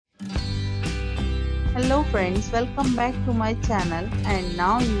Hello friends, welcome back to my channel and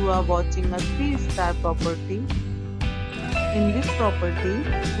now you are watching a 3-star property. In this property,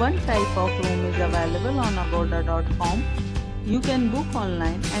 one type of room is available on agoda.com. You can book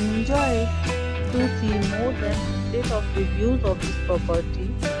online and enjoy it. To see more than 100 of reviews of this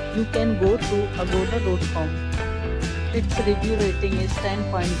property, you can go to agoda.com. Its review rating is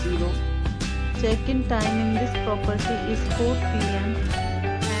 10.0. Check-in time in this property is 4 p.m.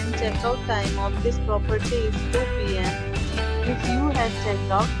 and check-out time of this property is 2 p.m. If you have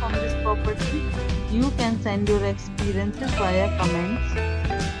checked out from this property, you can send your experiences via comments.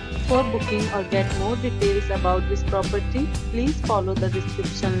 For booking or get more details about this property, please follow the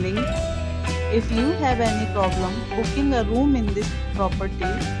description link. If you have any problem booking a room in this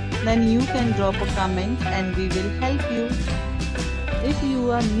property, then you can drop a comment and we will help you. If you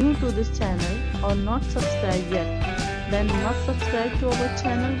are new to this channel or not subscribed yet, then must subscribe to our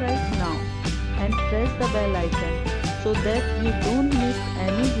channel right now and press the bell icon so that you don't miss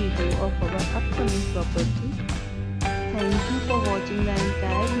any video of our upcoming property. Thank you for watching the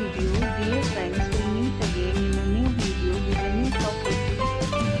entire video.